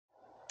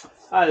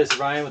Hi, this is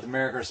Ryan with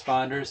American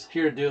Responders,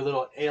 here to do a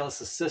little ALS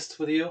Assist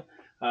with you,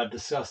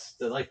 discuss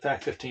the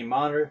LifePak 15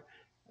 monitor,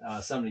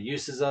 some of the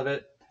uses of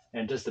it,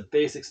 and just the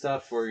basic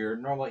stuff for your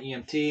normal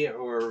EMT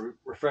or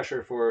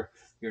refresher for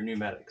your new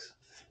medics.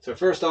 So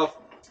first off,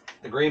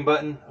 the green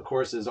button, of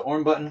course, is the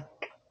on button.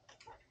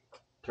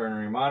 Turn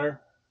on your monitor.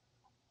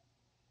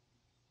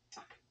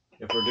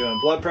 If we're doing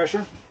blood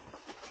pressure,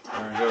 we're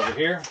going to go over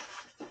here,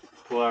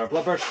 pull out our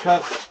blood pressure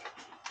cuff.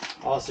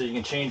 Also, you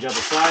can change up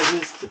the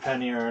sizes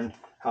depending on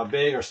how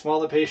big or small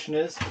the patient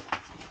is.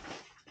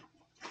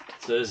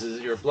 So this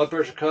is your blood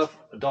pressure cuff,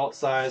 adult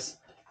size.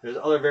 There's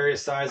other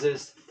various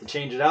sizes. To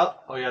change it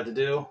out, all you have to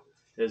do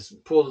is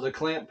pull the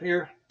clamp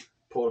here,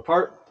 pull it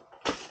apart.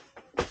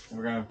 And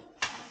we're going to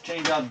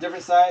change out a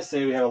different size.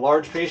 Say we have a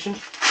large patient.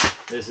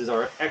 This is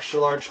our extra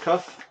large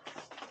cuff.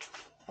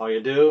 All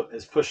you do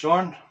is push it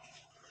on.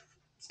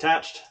 It's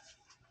attached.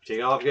 Take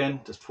it off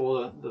again. Just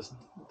pull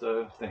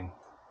the thing.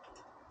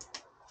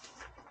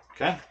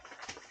 Okay.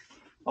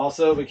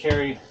 Also, we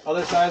carry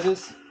other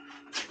sizes.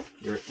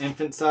 Your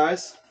infant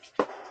size,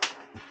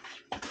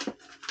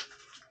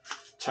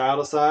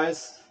 child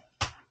size,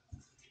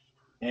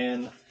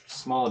 and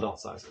small adult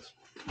sizes.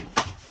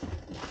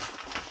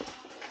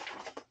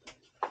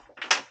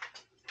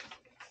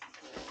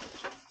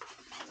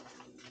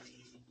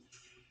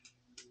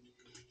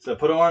 So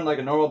put on like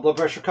a normal blood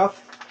pressure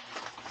cuff.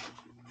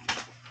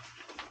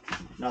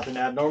 Nothing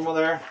abnormal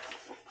there.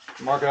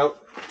 Mark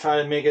out,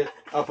 try to make it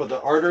up with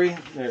the artery.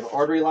 We have an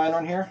artery line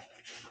on here.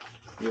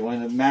 You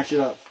want to match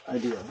it up,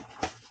 ideally.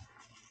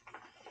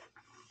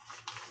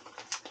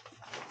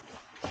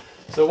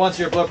 So once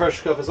your blood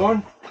pressure cuff is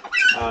on,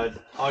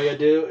 all you gotta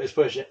do is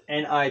push the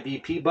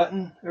NIBP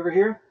button over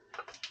here,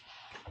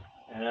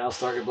 and that'll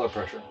start your blood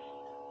pressure.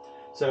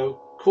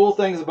 So cool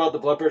things about the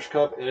blood pressure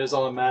cuff, it is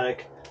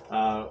automatic.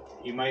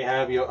 You might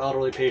have your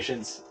elderly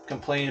patients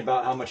complain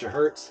about how much it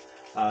hurts.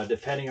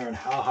 Depending on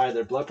how high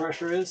their blood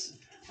pressure is,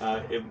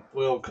 it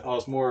will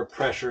cause more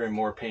pressure and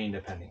more pain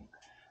depending.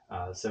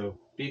 So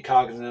be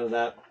cognizant of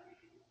that.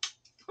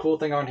 Cool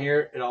thing on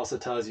here, it also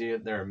tells you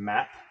their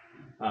MAP.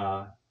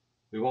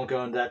 We won't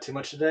go into that too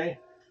much today.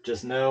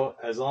 Just know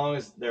as long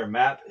as their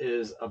MAP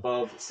is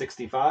above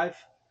 65,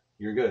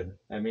 you're good.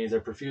 That means they're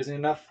perfusing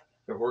enough.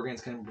 Their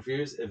organs can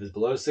perfuse. If it's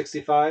below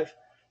 65,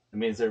 it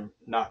means they're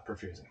not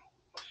perfusing.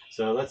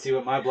 So let's see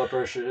what my blood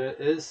pressure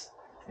is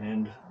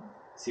and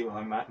see what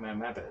my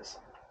MAP is.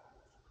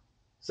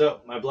 So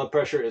my blood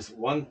pressure is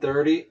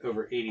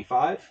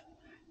 130/85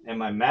 and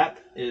my MAP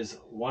is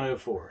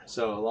 104.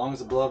 So as long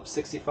as it's above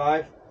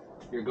 65,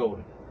 you're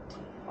golden.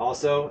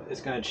 Also,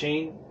 it's going to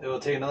change. It will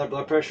take another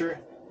blood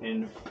pressure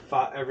in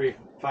every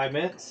 5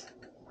 minutes.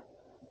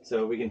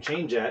 So we can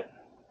change that.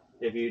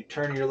 If you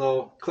turn your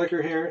little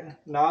clicker here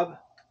knob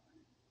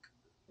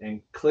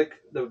and click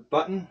the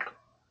button,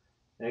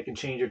 and it can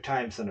change your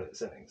time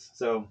settings.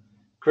 So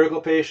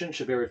critical patient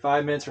should be every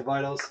 5 minutes for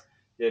vitals.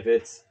 If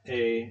it's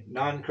a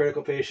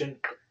non-critical patient,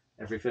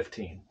 every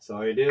 15. So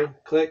all you do,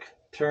 click,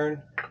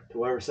 turn to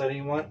whatever setting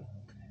you want.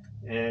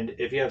 And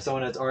if you have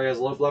someone that already has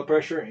low blood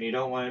pressure and you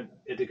don't want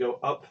it to go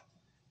up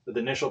with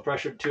initial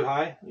pressure too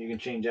high, you can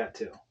change that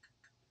too.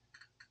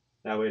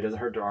 That way it doesn't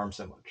hurt their arm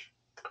so much.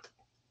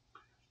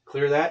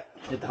 Clear that,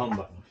 hit the home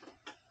button.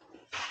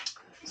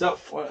 So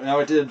now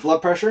I did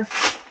blood pressure.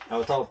 Now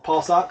we'll talk about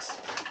pulse ox.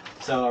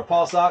 So our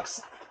pulse ox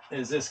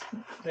is this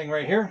thing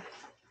right here.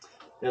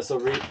 This will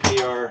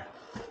be our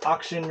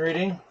oxygen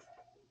reading,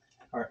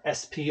 our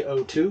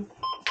SpO2.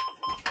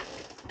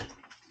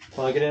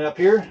 Plug it in up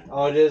here.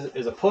 All it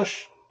is a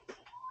push.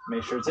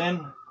 Make sure it's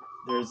in.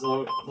 There's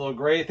little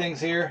gray things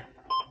here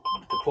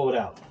to pull it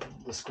out.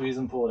 Just squeeze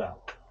and pull it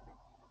out.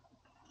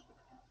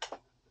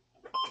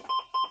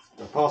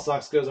 The pulse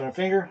ox goes on our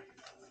finger.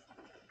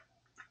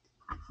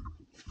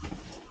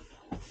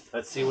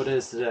 Let's see what it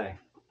is today.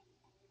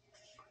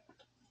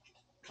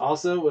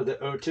 Also, with the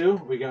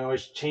O2, we can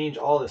always change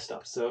all this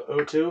stuff. So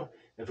O2,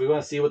 if we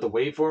want to see what the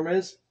waveform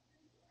is,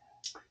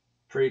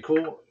 pretty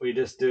cool. We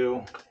just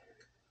go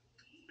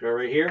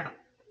right here,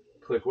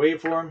 click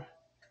waveform,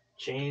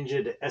 change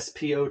it to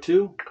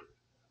SpO2,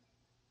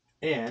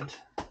 and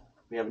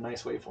we have a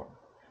nice waveform.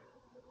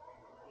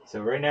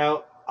 So right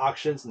now,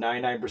 oxygen's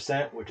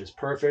 99%, which is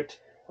perfect.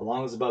 As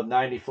long as it's above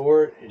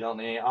 94, you don't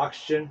need any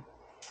oxygen.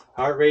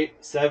 Heart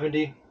rate,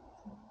 70.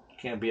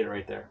 Can't beat it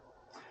right there.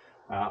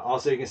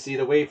 Also, you can see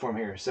the waveform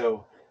here.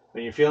 So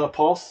when you feel a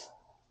pulse,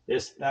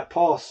 that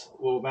pulse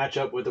will match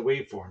up with the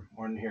waveform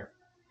on here.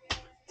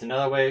 It's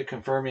another way of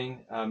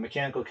confirming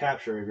mechanical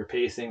capture if you're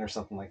pacing or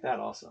something like that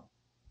also.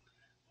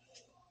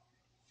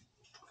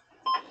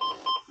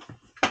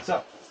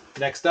 So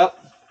next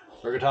up,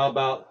 we're going to talk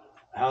about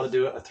how to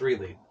do a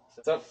 3-lead.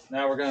 So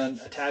now we're going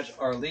to attach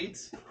our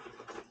leads.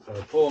 So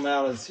we'll pull them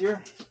out as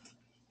here.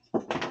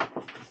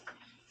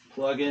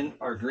 Plug in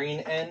our green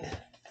end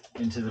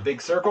into the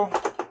big circle.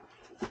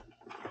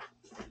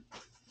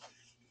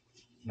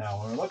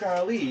 Now when we look at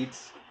our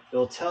leads,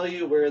 it'll tell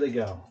you where they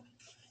go.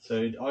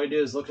 So all you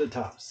do is look at the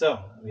top. So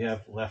we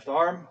have left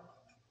arm,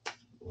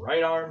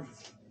 right arm,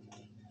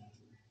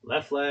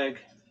 left leg,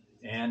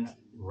 and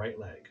right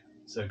leg.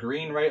 So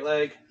green right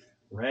leg,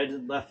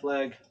 red left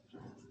leg,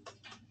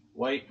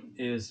 white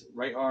is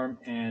right arm,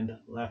 and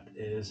left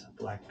is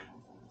black.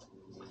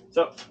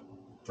 So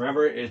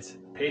remember, it's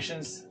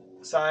patient's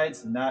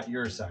sides, not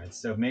your sides.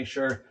 So make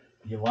sure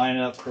you line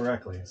it up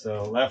correctly.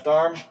 So left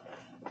arm,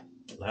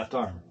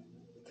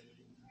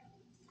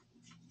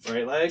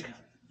 right leg.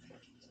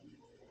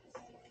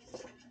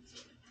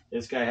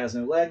 This guy has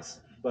no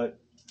legs, but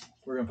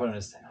we're going to put on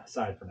his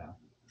side for now.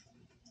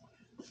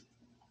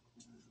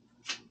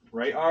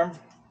 Right arm,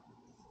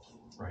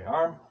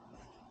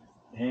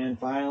 and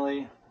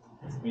finally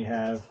we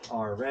have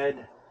our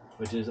red,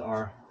 which is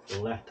our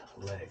left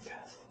leg.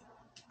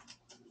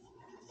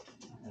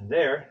 And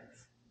there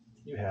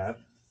you have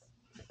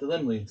the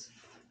limb leads,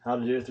 how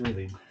to do a 3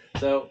 lead.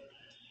 So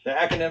the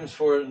acronyms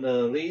for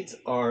the leads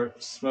are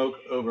smoke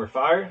over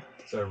fire.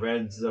 So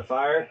red's the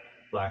fire,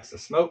 black's the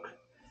smoke,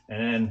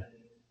 and then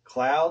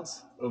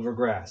clouds over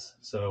grass.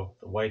 So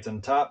the white's on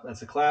the top,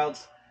 that's the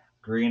clouds,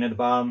 green at the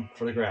bottom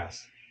for the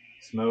grass.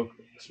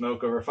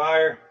 Smoke over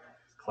fire,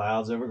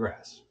 clouds over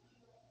grass.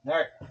 All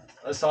right,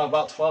 let's talk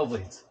about 12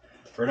 leads.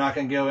 We're not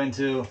going to go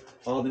into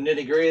all the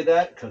nitty gritty of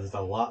that because it's a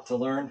lot to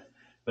learn.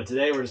 But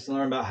today we're just going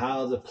to learn about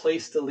how to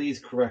place the leads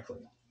correctly.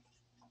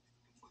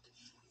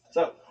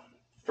 So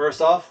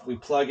first off, we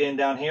plug in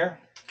down here.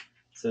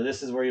 So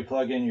this is where you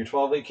plug in your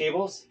 12 lead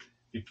cables.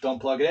 If you don't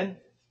plug it in,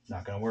 it's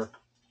not going to work.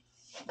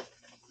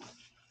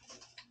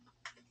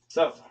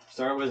 So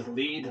start with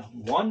lead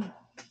 1.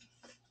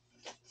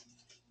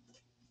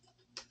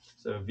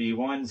 So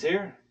V1's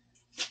here.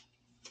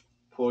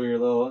 Pull your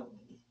little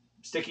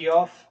sticky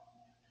off,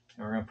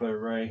 and we're going to put it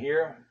right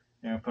here.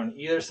 And we're going to put it on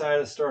either side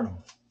of the sternum.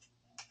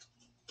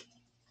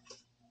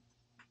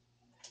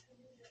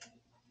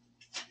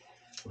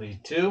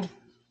 Lead 2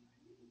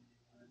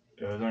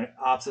 goes on the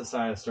opposite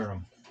side of the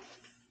sternum.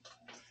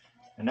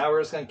 And now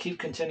we're just going to keep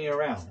continuing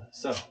around.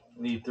 So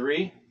lead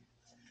 3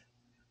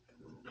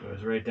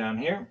 goes right down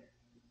here.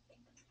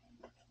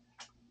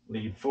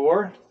 Lead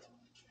 4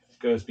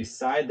 goes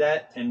beside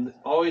that, and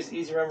always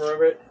easy to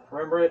remember it.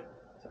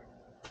 Sorry.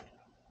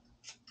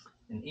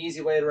 An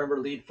easy way to remember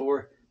lead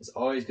 4 is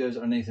always goes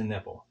underneath the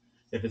nipple.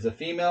 If it's a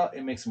female,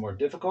 it makes it more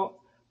difficult,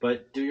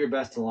 but do your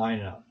best to line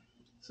it up.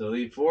 So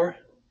lead 4,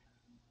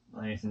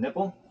 underneath the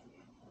nipple.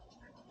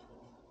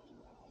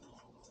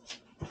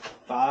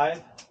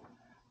 5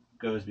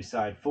 goes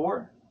beside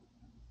 4,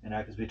 and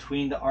that goes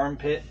between the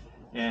armpit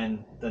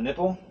and the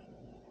nipple.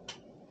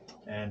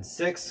 And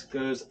 6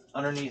 goes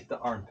underneath the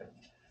armpit.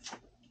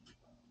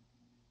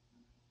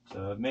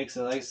 So it makes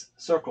a nice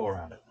circle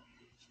around it.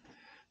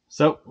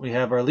 So we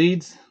have our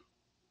leads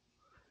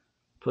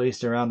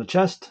placed around the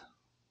chest.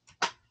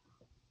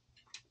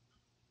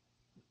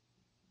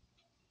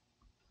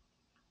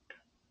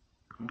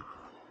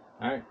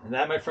 Alright, and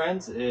that, my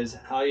friends, is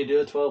how you do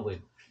a 12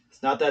 lead.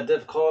 It's not that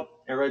difficult.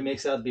 Everybody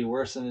makes it out to be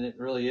worse than it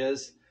really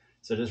is.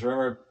 So just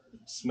remember,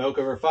 smoke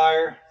over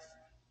fire,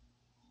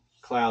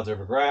 clouds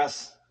over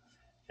grass,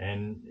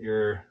 and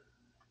your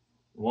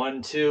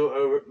 1, 2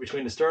 over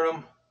between the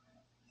sternum,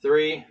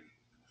 3,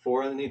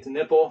 4 underneath the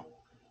nipple,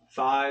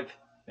 5,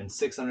 and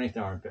 6 underneath the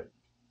armpit.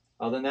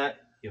 Other than that,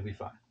 you'll be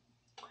fine.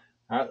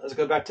 All right, let's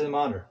go back to the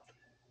monitor.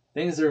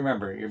 Things to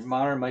remember, your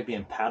monitor might be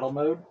in paddle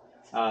mode.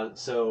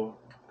 So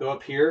go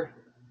up here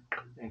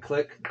and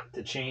click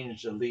to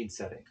change the lead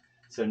setting.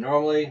 So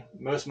normally,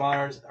 most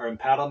monitors are in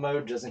paddle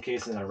mode just in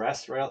case it's an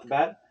arrest right off the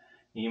bat.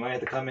 You might have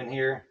to come in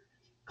here,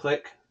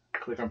 click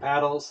on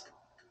paddles,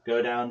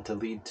 go down to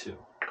lead 2.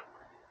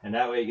 And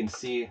that way you can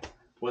see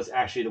what's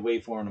actually the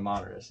waveform on the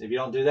monitor is. If you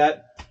don't do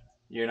that,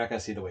 you're not going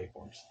to see the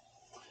waveforms.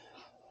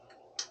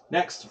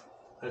 Next,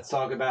 let's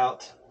talk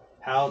about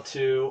how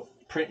to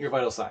print your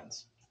vital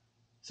signs.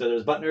 So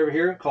there's a button over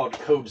here called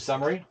Code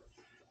Summary.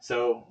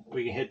 So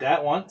we can hit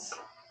that once,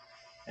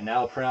 and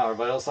now it'll print out our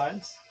vital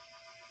signs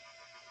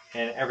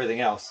and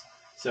everything else.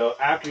 So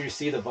after you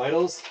see the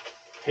vitals,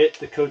 hit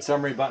the Code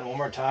Summary button one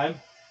more time,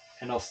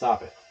 and it'll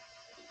stop it.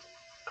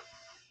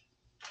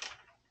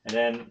 And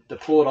then to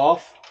pull it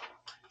off,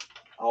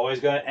 always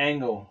got an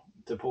angle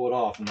to pull it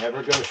off.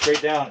 Never go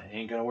straight down, it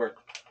ain't gonna work.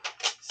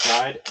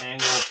 Side,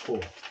 angle,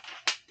 pull.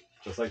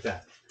 Just like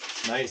that.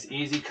 Nice,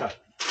 easy cut.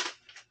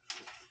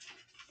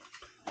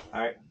 All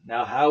right,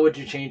 now how would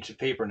you change the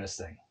paper in this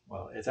thing?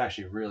 Well, it's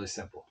actually really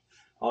simple.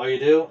 All you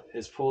do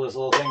is pull this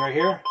little thing right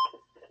here,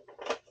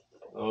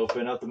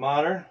 open up the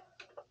monitor,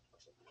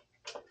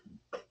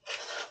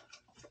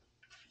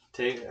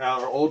 take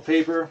out our old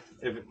paper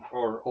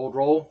or old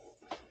roll,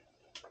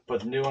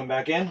 put the new one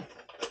back in,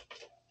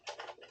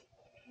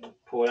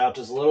 pull it out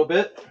just a little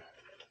bit,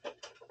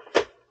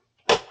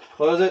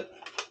 close it,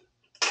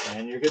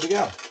 and you're good to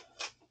go.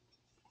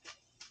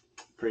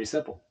 Pretty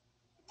simple.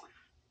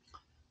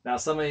 Now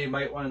some of you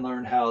might want to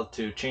learn how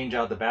to change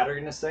out the battery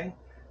in this thing.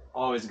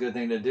 Always a good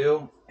thing to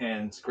do,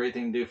 and it's a great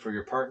thing to do for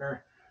your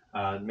partner.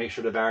 Make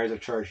sure the batteries are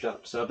charged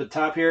up. So up at the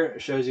top here,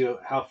 it shows you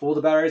how full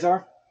the batteries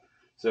are.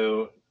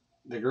 So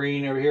the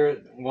green over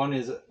here, 1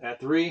 is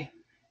at 3,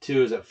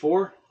 2 is at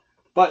 4.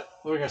 But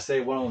we're going to say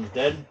one of them is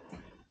dead.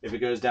 If it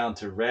goes down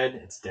to red,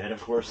 it's dead,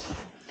 of course.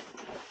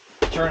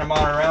 Turn the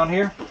monitor around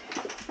here.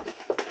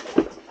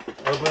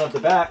 Open up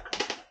the back.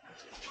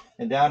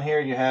 And down here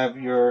you have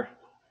your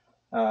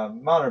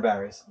monitor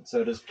batteries.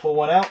 So just pull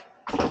one out,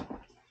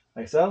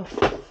 like so.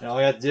 And all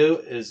you have to do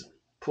is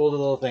pull the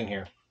little thing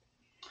here.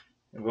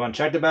 And we want to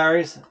check the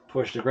batteries.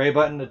 Push the gray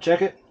button to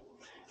check it.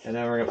 And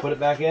then we're going to put it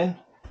back in.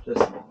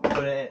 Just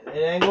put it in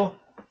an angle.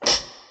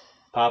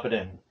 Pop it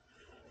in.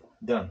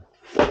 Done.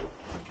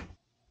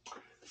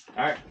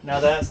 Alright, now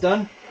that it's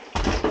done,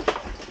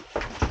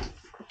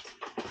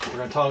 we're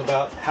going to talk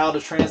about how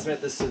to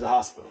transmit this to the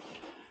hospital.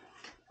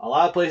 A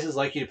lot of places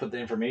like you to put the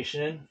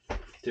information in.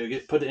 To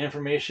put the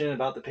information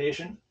about the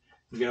patient,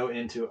 we go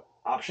into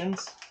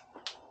options.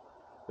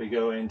 We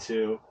go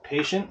into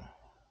patient.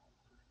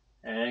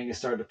 And then you can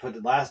start to put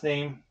the last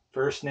name,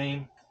 first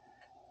name,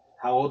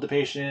 how old the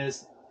patient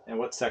is, and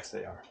what sex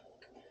they are.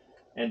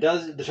 And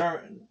it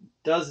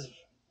does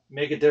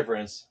make a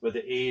difference with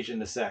the age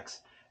and the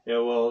sex. It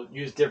will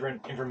use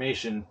different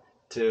information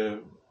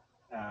to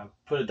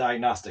put a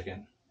diagnostic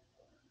in.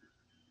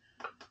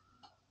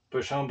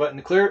 Push home button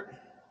to clear it.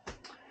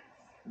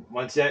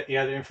 Once you have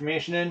the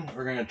information in,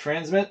 we're going to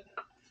transmit.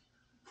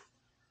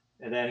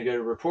 And then go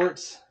to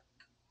reports.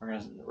 We're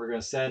going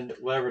to send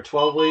whatever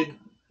 12 lead.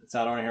 It's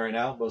not on here right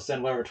now. We'll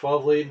send whatever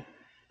 12 lead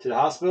to the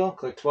hospital.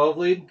 Click 12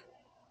 lead.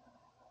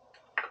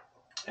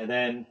 And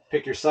then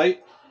pick your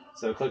site.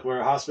 So click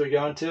where hospital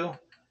you're going to.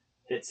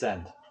 Hit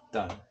send.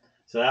 Done.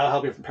 So that'll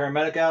help your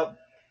paramedic out.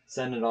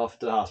 Send it off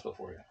to the hospital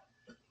for you.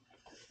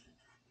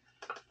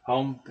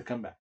 Home to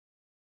come back.